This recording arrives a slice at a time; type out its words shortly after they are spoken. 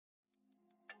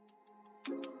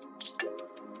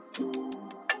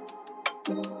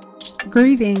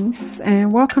Greetings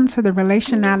and welcome to the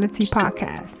Relationality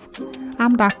Podcast.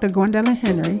 I'm Dr. Gwendolyn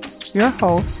Henry, your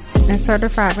host and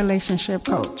certified relationship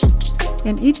coach.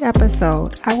 In each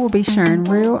episode, I will be sharing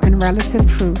real and relative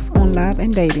truths on love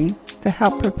and dating to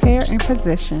help prepare and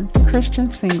position Christian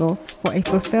singles for a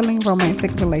fulfilling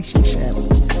romantic relationship.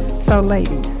 So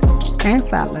ladies and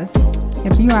fellas,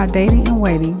 if you are dating and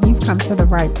waiting, you've come to the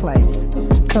right place.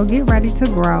 So get ready to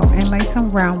grow and lay some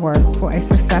groundwork for a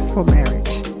successful marriage.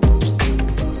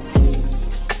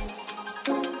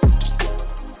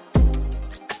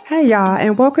 Hey y'all,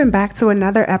 and welcome back to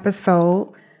another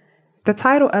episode. The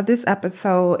title of this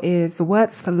episode is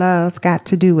What's Love Got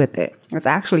to Do with It? It's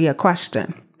actually a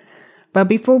question. But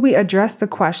before we address the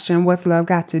question, what's love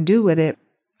got to do with it?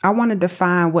 I want to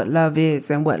define what love is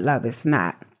and what love is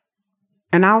not.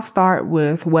 And I'll start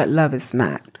with what love is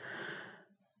not.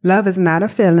 Love is not a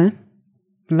feeling.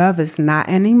 Love is not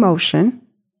an emotion.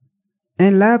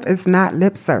 And love is not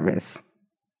lip service.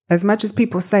 As much as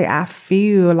people say, I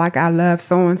feel like I love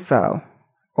so-and-so,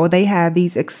 or they have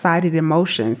these excited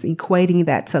emotions, equating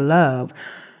that to love,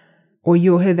 or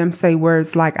you'll hear them say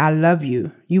words like, I love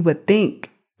you. You would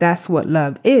think that's what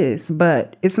love is,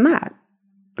 but it's not.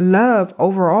 Love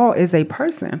overall is a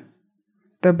person.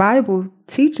 The Bible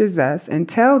teaches us and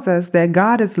tells us that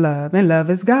God is love and love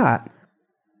is God.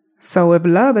 So if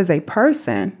love is a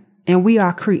person and we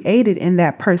are created in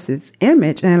that person's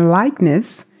image and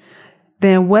likeness,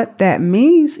 then what that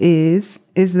means is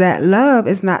that love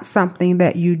is not something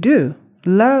that you do.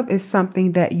 Love is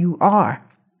something that you are.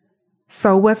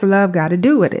 So what's love got to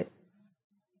do with it?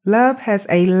 Love has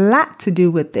a lot to do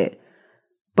with it,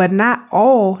 but not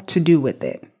all to do with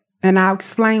it. And I'll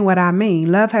explain what I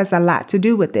mean. Love has a lot to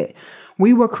do with it.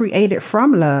 We were created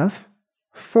from love,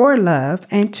 for love,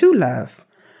 and to love.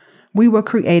 We were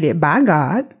created by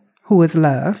God, who is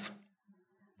love.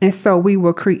 And so we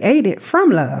were created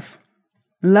from love.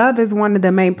 Love is one of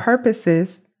the main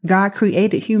purposes God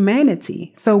created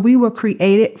humanity. So we were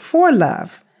created for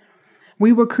love.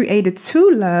 We were created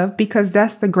to love because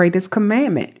that's the greatest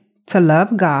commandment, to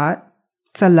love God,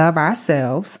 to love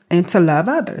ourselves, and to love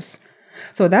others.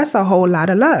 So that's a whole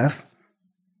lot of love.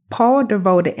 Paul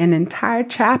devoted an entire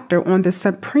chapter on the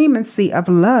supremacy of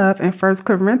love in 1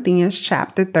 Corinthians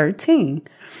chapter 13.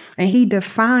 And he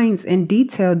defines in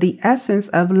detail the essence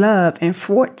of love in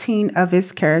 14 of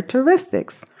its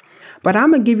characteristics. But I'm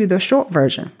going to give you the short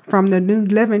version from the New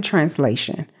Living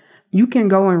Translation. You can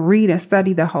go and read and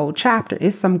study the whole chapter.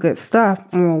 It's some good stuff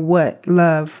on what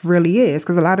love really is,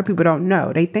 because a lot of people don't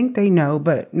know. They think they know,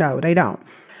 but no, they don't.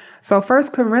 So 1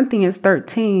 Corinthians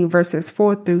 13 verses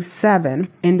 4 through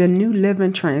 7 in the New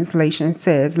Living Translation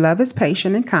says, love is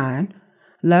patient and kind.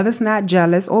 Love is not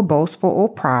jealous or boastful or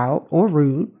proud or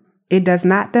rude. It does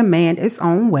not demand its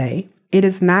own way. It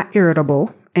is not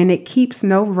irritable, and it keeps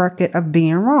no record of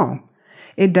being wrong.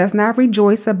 It does not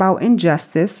rejoice about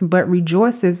injustice, but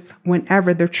rejoices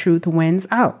whenever the truth wins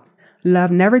out.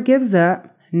 Love never gives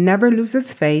up, never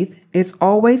loses faith, is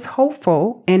always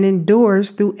hopeful, and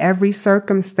endures through every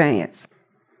circumstance.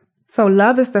 So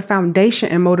love is the foundation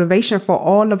and motivation for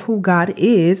all of who God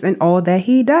is and all that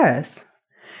he does.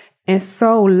 And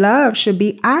so love should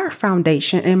be our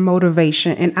foundation and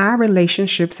motivation in our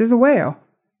relationships as well.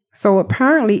 So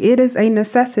apparently it is a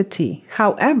necessity.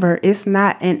 However, it's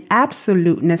not an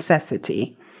absolute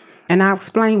necessity. And I'll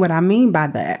explain what I mean by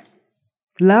that.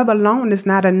 Love alone is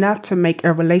not enough to make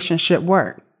a relationship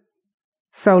work.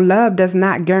 So love does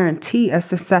not guarantee a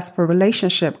successful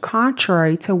relationship,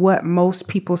 contrary to what most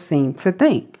people seem to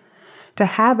think. To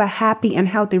have a happy and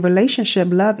healthy relationship,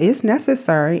 love is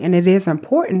necessary and it is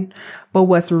important, but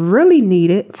what's really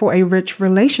needed for a rich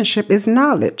relationship is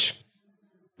knowledge.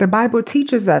 The Bible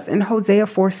teaches us in Hosea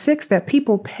 4:6 that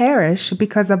people perish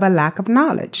because of a lack of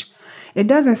knowledge. It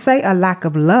doesn't say a lack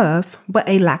of love, but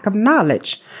a lack of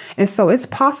knowledge. And so it's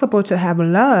possible to have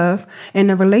love and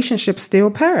the relationship still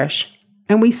perish.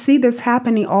 And we see this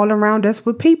happening all around us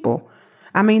with people.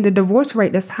 I mean, the divorce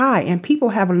rate is high and people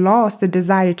have lost the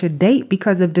desire to date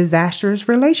because of disastrous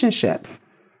relationships.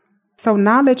 So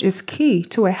knowledge is key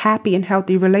to a happy and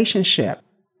healthy relationship.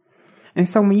 And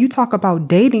so when you talk about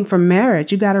dating for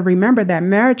marriage, you got to remember that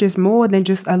marriage is more than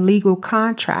just a legal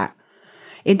contract.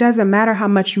 It doesn't matter how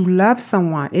much you love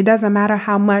someone. It doesn't matter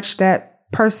how much that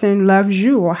person loves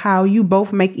you or how you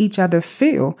both make each other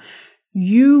feel.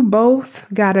 You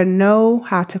both got to know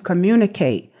how to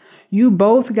communicate. You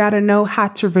both got to know how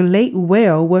to relate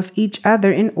well with each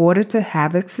other in order to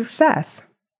have a success.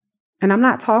 And I'm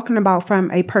not talking about from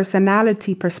a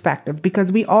personality perspective,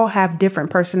 because we all have different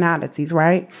personalities,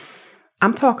 right?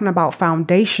 I'm talking about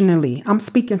foundationally. I'm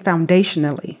speaking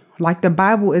foundationally. Like the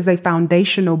Bible is a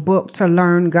foundational book to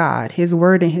learn God, his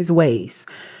word and his ways.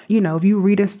 If you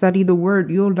read and study the word,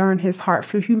 you'll learn his heart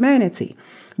for humanity.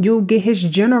 You'll get his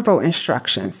general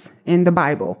instructions in the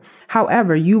Bible.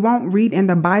 However, you won't read in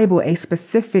the Bible a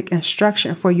specific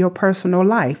instruction for your personal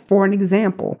life. For an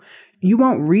example, you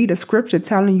won't read a scripture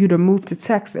telling you to move to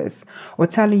Texas or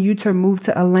telling you to move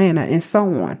to Atlanta and so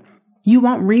on. You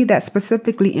won't read that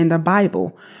specifically in the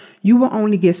Bible. You will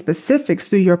only get specifics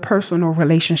through your personal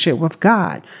relationship with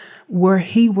God, where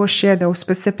he will share those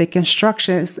specific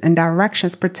instructions and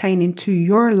directions pertaining to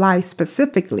your life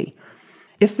specifically.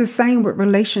 It's the same with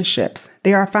relationships.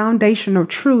 There are foundational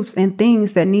truths and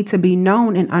things that need to be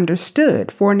known and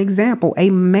understood. For an example,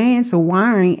 a man's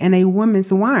wiring and a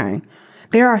woman's wiring.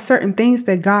 There are certain things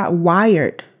that God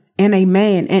wired in a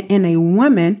man and in a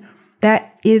woman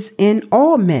that is in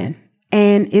all men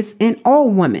and it's in all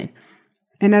women.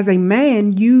 And as a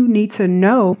man, you need to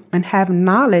know and have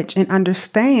knowledge and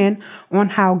understand on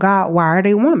how God wired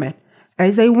a woman.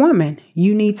 As a woman,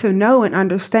 you need to know and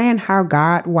understand how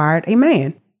God wired a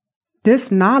man.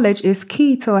 This knowledge is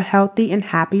key to a healthy and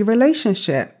happy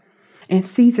relationship. In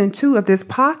season 2 of this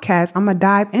podcast, I'm going to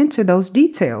dive into those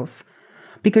details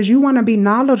because you want to be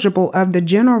knowledgeable of the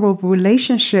general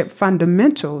relationship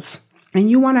fundamentals. And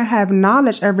you want to have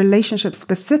knowledge of relationship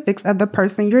specifics of the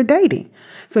person you're dating.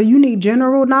 So you need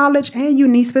general knowledge and you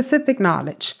need specific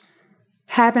knowledge.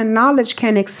 Having knowledge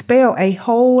can expel a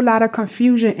whole lot of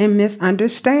confusion and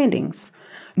misunderstandings.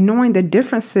 Knowing the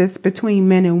differences between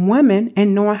men and women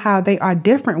and knowing how they are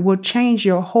different will change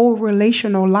your whole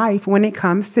relational life when it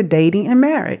comes to dating and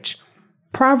marriage.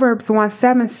 Proverbs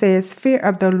 1:7 says, "Fear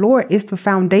of the Lord is the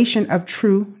foundation of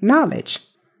true knowledge."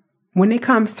 When it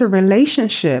comes to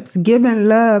relationships, giving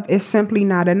love is simply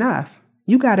not enough.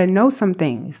 You got to know some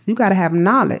things. You got to have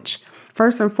knowledge.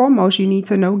 First and foremost, you need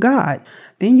to know God.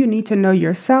 Then you need to know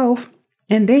yourself.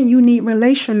 And then you need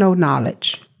relational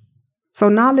knowledge. So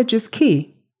knowledge is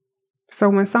key. So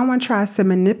when someone tries to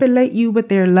manipulate you with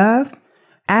their love,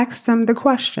 ask them the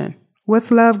question,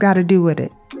 what's love got to do with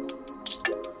it?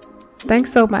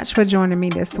 Thanks so much for joining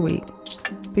me this week.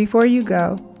 Before you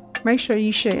go, make sure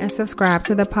you share and subscribe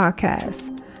to the podcast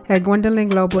at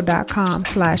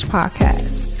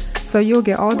gwendolynglobal.com/podcast so you'll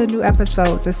get all the new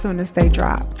episodes as soon as they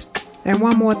drop. And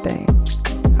one more thing,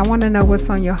 I want to know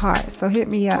what's on your heart, so hit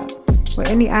me up with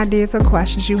any ideas or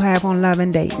questions you have on love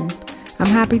and dating. I'm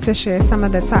happy to share some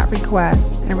of the top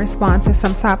requests and respond to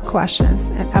some top questions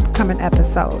in upcoming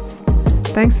episodes.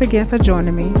 Thanks again for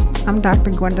joining me. I'm Dr.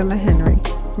 Gwendolyn Henry.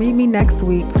 Meet me next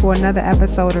week for another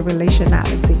episode of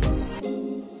Relationality.